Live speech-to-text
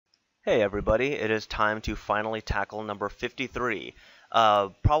Hey everybody, it is time to finally tackle number 53.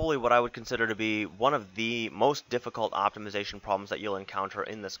 Probably what I would consider to be one of the most difficult optimization problems that you'll encounter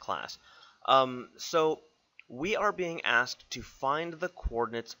in this class. So we are being asked to find the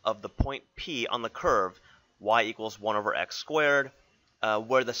coordinates of the point P on the curve y equals 1 over x squared,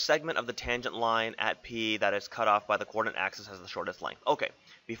 where the segment of the tangent line at P that is cut off by the coordinate axis has the shortest length. Okay,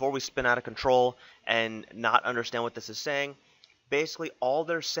 before we spin out of control and not understand what this is saying, basically all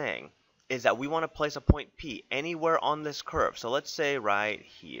they're saying is that we want to place a point P anywhere on this curve. So let's say right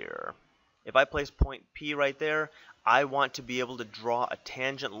here. If I place point P right there, I want to be able to draw a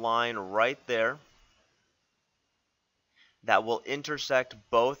tangent line right there that will intersect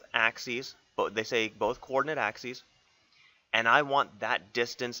both axes, they say both coordinate axes, and I want that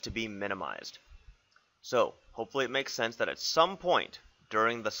distance to be minimized. So hopefully it makes sense that at some point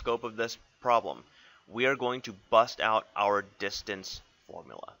during the scope of this problem, we are going to bust out our distance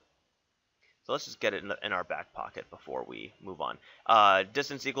formula. So let's just get it in our back pocket before we move on.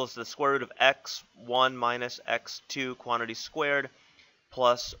 Distance equals the square root of x1 minus x2 quantity squared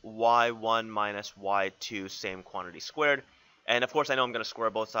plus y1 minus y2 same quantity squared. And of course I know I'm going to square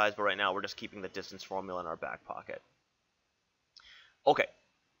both sides, but right now we're just keeping the distance formula in our back pocket. Okay,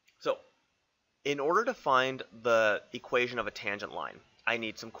 so in order to find the equation of a tangent line, I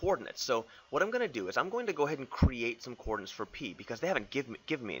need some coordinates. So what I'm going to do is I'm going to go ahead and create some coordinates for P because they haven't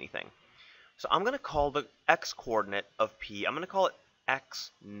given me anything. So I'm going to call the x-coordinate of P, I'm going to call it x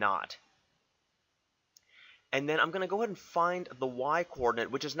naught. And then I'm going to go ahead and find the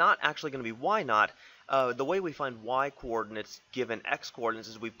y-coordinate, which is not actually going to be y naught. The way we find y-coordinates given x-coordinates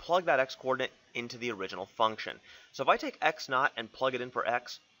is we plug that x-coordinate into the original function. So if I take x naught and plug it in for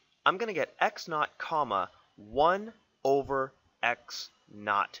x, I'm going to get x naught comma 1 over x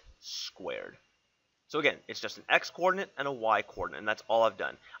naught squared. So again, it's just an x-coordinate and a y-coordinate, and that's all I've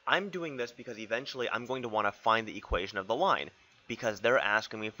done. I'm doing this because eventually I'm going to want to find the equation of the line, because they're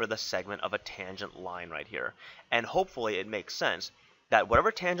asking me for the segment of a tangent line right here. And hopefully it makes sense that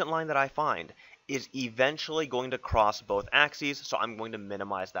whatever tangent line that I find is eventually going to cross both axes, so I'm going to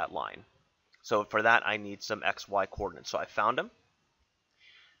minimize that line. So for that, I need some xy coordinates. So I found them.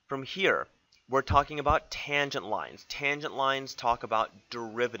 From here, we're talking about tangent lines. Tangent lines talk about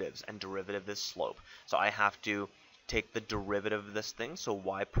derivatives, and derivative is slope. So I have to take the derivative of this thing. So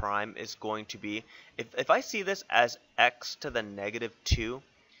y prime is going to be, if I see this as x to the negative 2,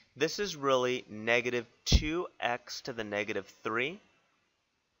 this is really negative 2x to the negative 3.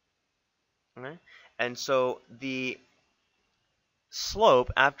 Okay? And so the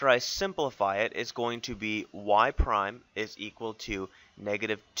slope, after I simplify it, is going to be y prime is equal to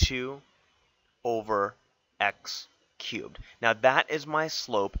negative 2 over x cubed. Now that is my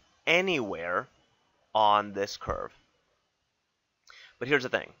slope anywhere on this curve. But here's the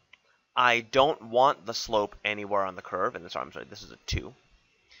thing. I don't want the slope anywhere on the curve, and I'm sorry, this is a 2.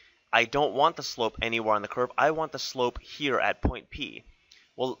 I don't want the slope anywhere on the curve. I want the slope here at point P.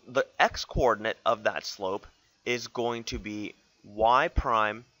 Well, the x-coordinate of that slope is going to be y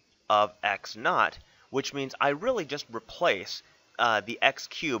prime of x naught, which means I really just replace the x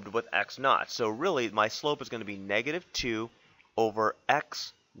cubed with x naught. So really, my slope is going to be negative 2 over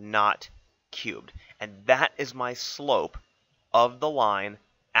x naught cubed. And that is my slope of the line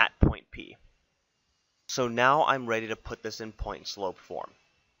at point P. So now I'm ready to put this in point slope form.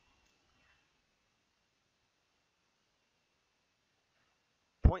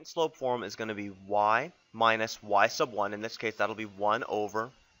 Point slope form is going to be y minus y sub 1. In this case, that'll be 1 over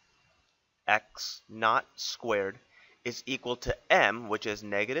x naught squared is equal to m, which is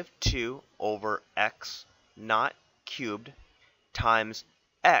negative 2 over x naught cubed times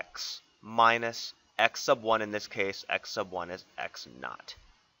x minus x sub 1. In this case, x sub 1 is x naught.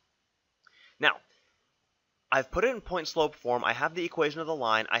 Now, I've put it in point slope form. I have the equation of the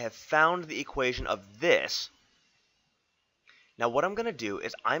line. I have found the equation of this. Now what I'm going to do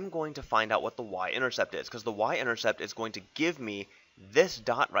is I'm going to find out what the y-intercept is, because the y-intercept is going to give me this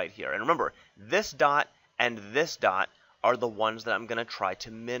dot right here. And remember, this dot and this dot are the ones that I'm going to try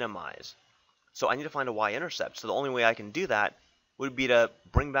to minimize. So I need to find a y-intercept. So the only way I can do that would be to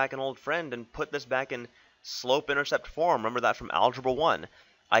bring back an old friend and put this back in slope-intercept form. Remember that from Algebra 1.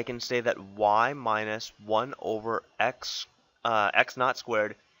 I can say that y minus 1 over x naught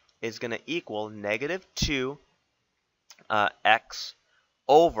squared is going to equal negative 2 x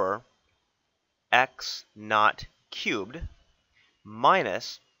over x naught cubed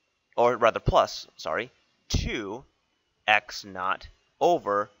minus, or rather plus, sorry, 2 x naught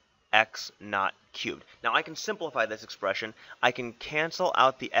over x naught cubed. Now I can simplify this expression. I can cancel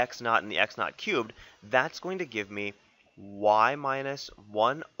out the x naught and the x naught cubed. That's going to give me y minus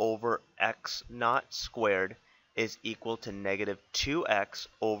 1 over x naught squared is equal to negative 2x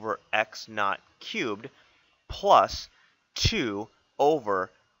over x naught cubed plus 2 over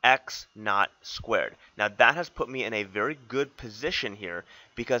x naught squared. Now that has put me in a very good position here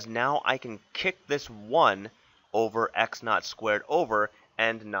because now I can kick this 1 over x naught squared over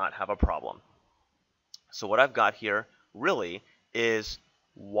and not have a problem. So what I've got here really is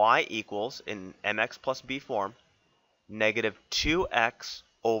y equals, in mx plus b form, negative 2x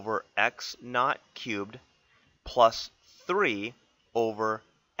over x naught cubed plus 3 over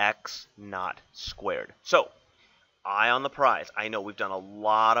x naught squared. So, eye on the prize. I know we've done a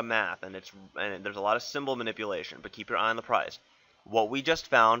lot of math and there's a lot of symbol manipulation, but keep your eye on the prize. What we just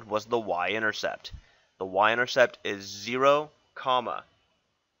found was the y-intercept. The y-intercept is 0,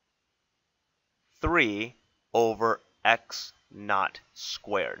 3 over x naught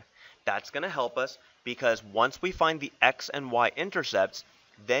squared. That's going to help us because once we find the x and y intercepts,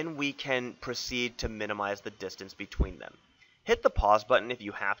 then we can proceed to minimize the distance between them. Hit the pause button if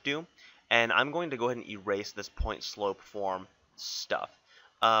you have to, and I'm going to go ahead and erase this point slope form stuff,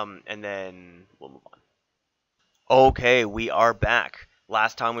 and then we'll move on. Okay, we are back.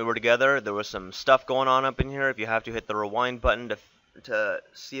 Last time we were together, there was some stuff going on up in here. If you have to, hit the rewind button to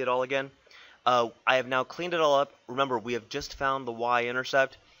see it all again. I have now cleaned it all up. Remember, we have just found the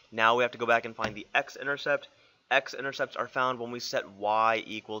y-intercept. Now we have to go back and find the x-intercept. X-intercepts are found when we set y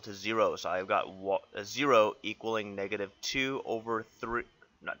equal to 0. So I've got 0 equaling negative 2 over 3,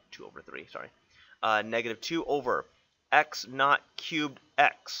 not 2 over 3, sorry. Negative 2 over x naught cubed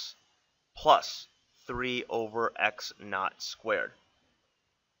x plus 3 over x naught squared.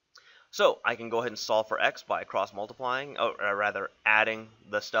 So I can go ahead and solve for x by cross multiplying, or rather adding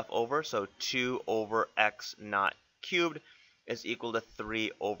the stuff over. So 2 over x naught cubed is equal to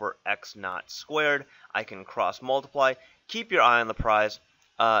 3 over x naught squared. I can cross multiply. Keep your eye on the prize.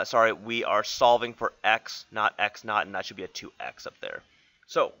 Sorry, we are solving for x naught, and that should be a 2x up there.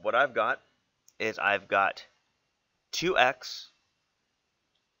 So what I've got is I've got 2x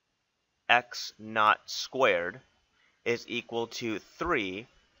x naught squared is equal to 3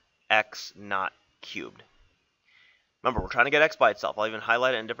 x naught cubed. Remember, we're trying to get x by itself. I'll even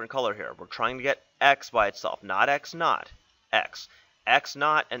highlight it in a different color here. We're trying to get x by itself, not x naught, x. X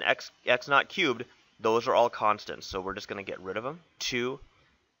naught and x naught cubed, those are all constants, so we're just going to get rid of them. 2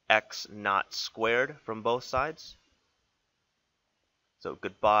 x naught squared from both sides. So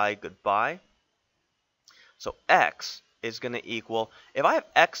goodbye, goodbye. So x is going to equal, if I have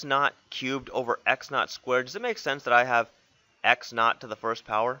x naught cubed over x naught squared, does it make sense that I have x naught to the first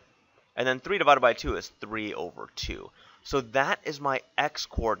power? And then 3 divided by 2 is 3 over 2. So that is my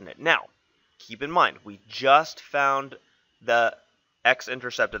x-coordinate. Now, keep in mind, we just found the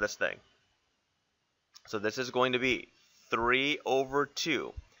x-intercept of this thing. So this is going to be 3 over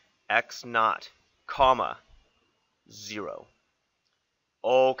 2 x naught, comma, 0.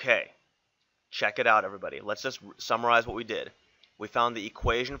 Okay, check it out, everybody. Let's just summarize what we did. We found the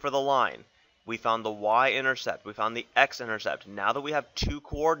equation for the line. We found the y-intercept. We found the x-intercept. Now that we have two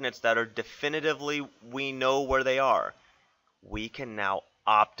coordinates that are definitively, we know where they are, we can now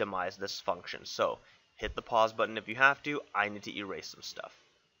optimize this function. So hit the pause button if you have to. I need to erase some stuff.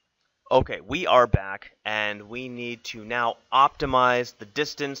 Okay, we are back, and we need to now optimize the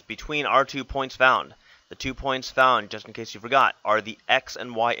distance between our 2 points found. The 2 points found, just in case you forgot, are the x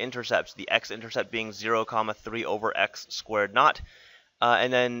and y intercepts. The x-intercept being 0, 3 over x squared naught,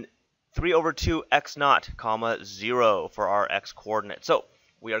 and then 3 over 2 x naught, 0 for our x-coordinate. So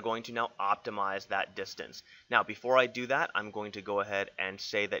we are going to now optimize that distance. Now, before I do that, I'm going to go ahead and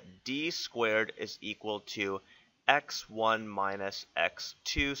say that d squared is equal to x1 minus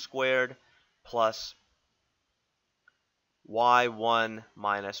x2 squared plus y1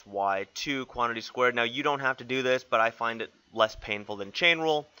 minus y2 quantity squared. Now, you don't have to do this, but I find it less painful than chain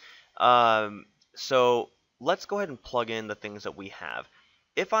rule. So let's go ahead and plug in the things that we have.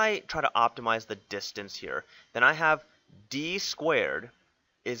 If I try to optimize the distance here, then I have d squared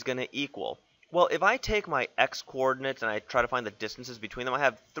is going to equal, well, if I take my x coordinates and I try to find the distances between them, I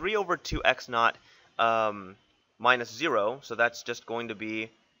have 3 over 2 x naught minus 0, so that's just going to be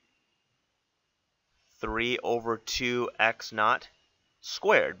 3 over 2 x naught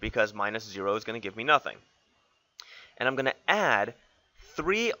squared, because minus 0 is going to give me nothing. And I'm going to add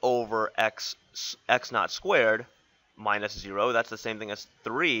 3 over x naught squared minus 0, that's the same thing as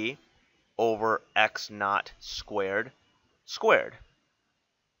 3 over x naught squared squared.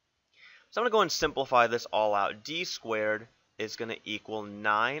 So I'm going to go and simplify this all out. D squared is going to equal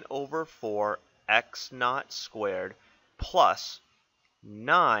 9 over 4 x naught squared plus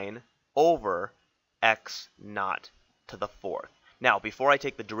 9 over x naught to the 4th. Now, before I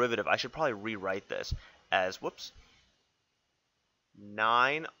take the derivative, I should probably rewrite this as,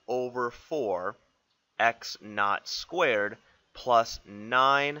 9 over 4 x naught squared plus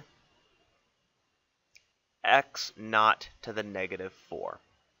 9 x naught to the negative 4.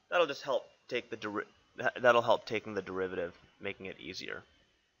 That'll just help take the that'll help taking the derivative, making it easier.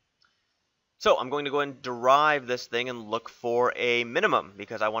 So I'm going to go and derive this thing and look for a minimum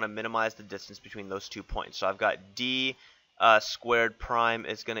because I want to minimize the distance between those 2 points. So I've got d squared prime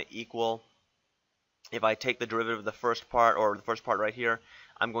is going to equal, if I take the derivative of the first part, or the first part right here,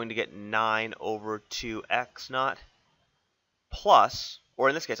 I'm going to get 9 over 2x naught plus, or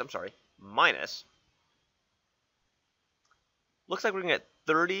in this case, I'm sorry, minus, looks like we're going to get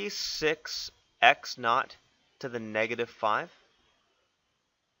 36x naught to the negative 5.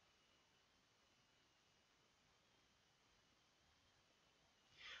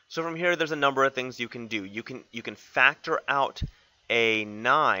 So from here, there's a number of things you can do. You can factor out a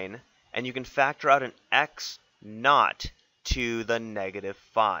 9, and you can factor out an x naught to the negative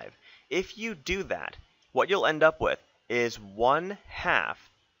 5. If you do that, what you'll end up with is 1/2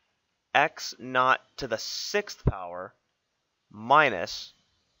 x naught to the 6th power minus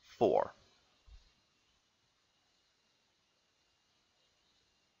 4.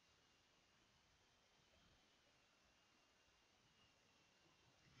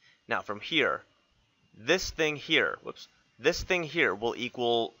 Now from here, this thing here will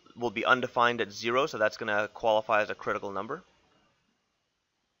be undefined at 0, so that's going to qualify as a critical number.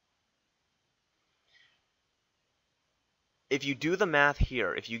 If you do the math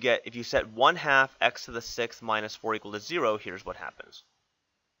here, if you set 1/2 x to the 6th minus 4 equal to 0, here's what happens.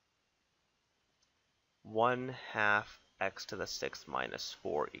 1/2 x to the 6th minus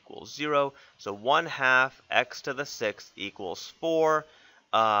 4 equals 0. So 1/2 x to the 6th equals 4.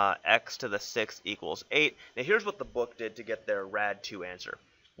 X to the 6th equals 8. Now here's what the book did to get their rad 2 answer.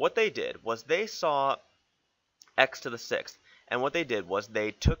 What they did was they saw x to the 6th, and what they did was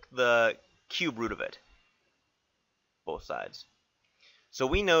they took the cube root of it, both sides. So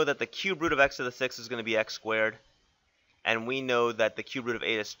we know that the cube root of x to the 6th is going to be x squared, and we know that the cube root of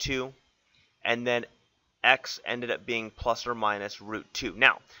 8 is 2, and then x ended up being plus or minus root 2.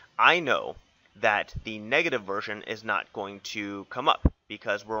 Now, I know that the negative version is not going to come up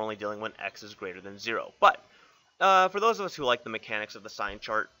because we're only dealing when x is greater than 0. But for those of us who like the mechanics of the sign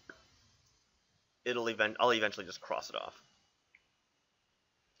chart, I'll eventually just cross it off.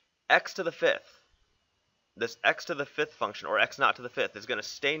 X to the 5th, this x to the 5th function, or x naught to the 5th, is going to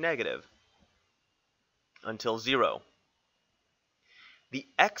stay negative until 0. The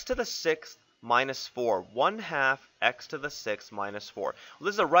x to the 6th minus 4, 1/2 x to the 6th minus 4. Well,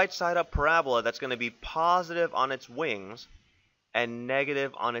 this is a right side up parabola that's going to be positive on its wings and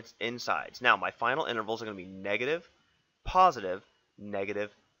negative on its insides. Now, my final intervals are going to be negative, positive, negative,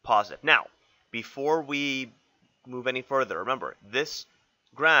 positive. Now, before we move any further, remember, this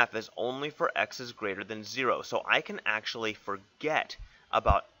graph is only for x is greater than 0. So I can actually forget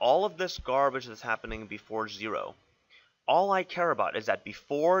about all of this garbage that's happening before 0. All I care about is that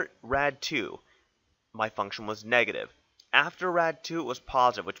before rad 2, my function was negative. After rad 2, it was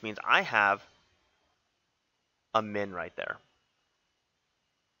positive, which means I have a min right there.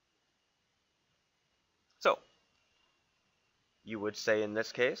 So, you would say in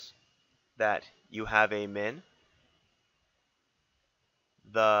this case that you have a min.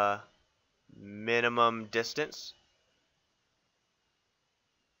 The minimum distance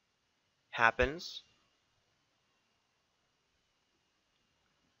happens.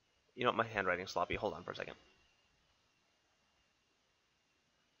 You know what, my handwriting's sloppy. Hold on for a second.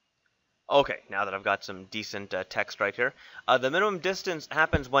 Okay, now that I've got some decent text right here. The minimum distance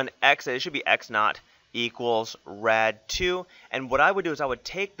happens when x, it should be x naught, equals rad 2. And what I would do is I would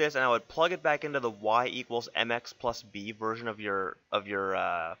take this and I would plug it back into the y equals mx plus b version of your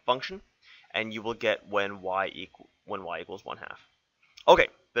function, and you will get when y equals 1/2. Okay,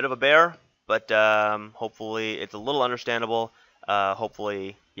 bit of a bear, but hopefully it's a little understandable.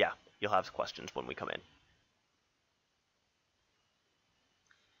 Hopefully, yeah, you'll have questions when we come in.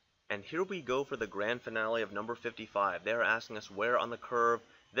 And here we go for the grand finale of number 55. They're asking us where on the curve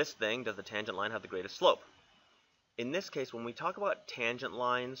this thing does the tangent line have the greatest slope. In this case, when we talk about tangent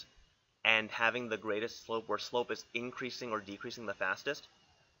lines and having the greatest slope, where slope is increasing or decreasing the fastest,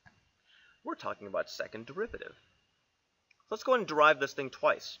 we're talking about second derivative. Let's go ahead and derive this thing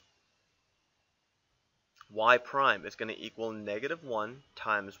twice. Y prime is going to equal -1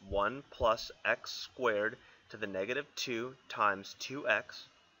 times 1 plus x squared to the -2 times 2x.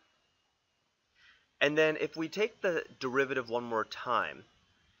 And then if we take the derivative one more time,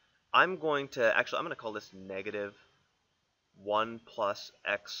 I'm going to call this negative 1 plus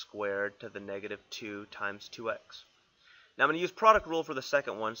x squared to the negative 2 times 2x. Now I'm going to use product rule for the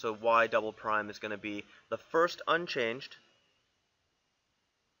second one, so y double prime is going to be the first unchanged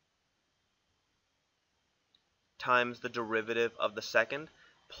times the derivative of the second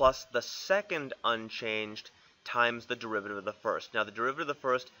plus the second unchanged times the derivative of the first. Now the derivative of the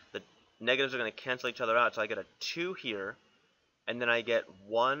first, the negatives are going to cancel each other out, so I get a 2 here, and then I get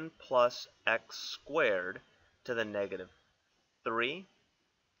 1 plus x squared to the negative 3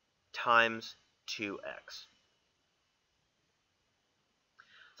 times 2x.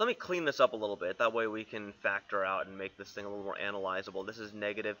 So let me clean this up a little bit. That way we can factor out and make this thing a little more analyzable. This is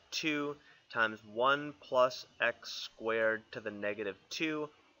negative 2 times 1 plus x squared to the negative 2.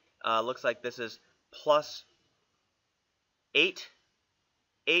 Looks like this is plus 8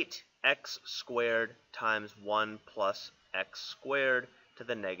 8x squared times 1 plus x squared to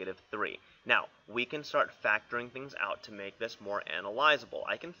the negative 3. Now, we can start factoring things out to make this more analyzable.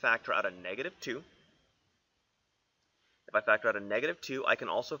 I can factor out a negative 2. If I factor out a negative 2, I can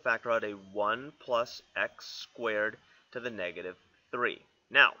also factor out a 1 plus x squared to the negative 3.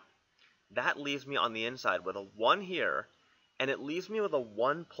 Now, that leaves me on the inside with a 1 here, and it leaves me with a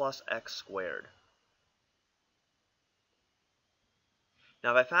 1 plus x squared.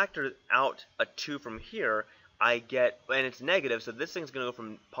 Now, if I factor out a 2 from here, I get, and it's negative, so this thing's going to go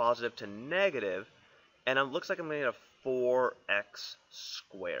from positive to negative, and it looks like I'm going to get a 4x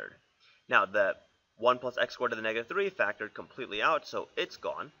squared. Now, the 1 plus x squared to the negative 3 factored completely out, so it's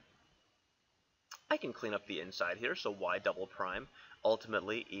gone. I can clean up the inside here, so y double prime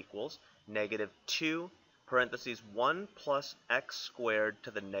ultimately equals negative 2 parentheses 1 plus x squared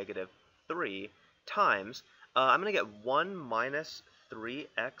to the negative 3 times, I'm going to get 1 minus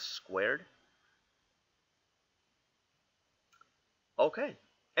 3x squared. Okay.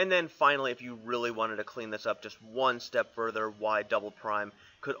 And then finally, if you really wanted to clean this up just one step further, y double prime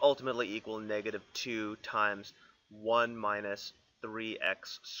could ultimately equal negative 2 times 1 minus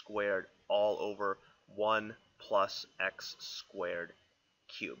 3x squared all over 1 plus x squared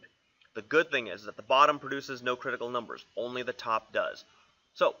cubed. The good thing is that the bottom produces no critical numbers, only the top does.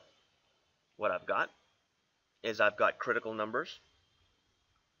 So, what I've got is I've got critical numbers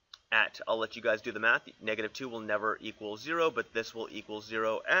at, I'll let you guys do the math, negative 2 will never equal 0, but this will equal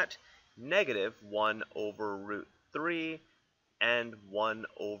 0 at negative 1 over root 3 and 1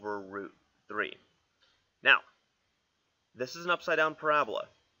 over root 3. Now, this is an upside down parabola,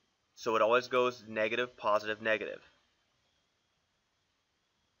 so it always goes negative, positive, negative.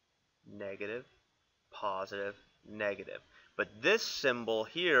 Negative, positive, negative. But this symbol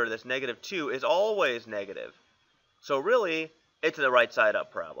here, this negative 2, is always negative. So really, it's the right side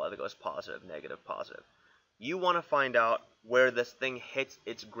up parabola that goes positive, negative, positive. You want to find out where this thing hits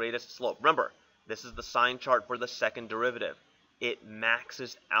its greatest slope. Remember, this is the sign chart for the second derivative. It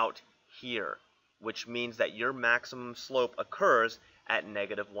maxes out here, which means that your maximum slope occurs at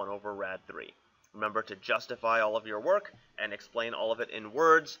negative 1 over rad 3. Remember to justify all of your work and explain all of it in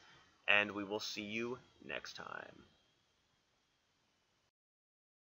words, and we will see you next time.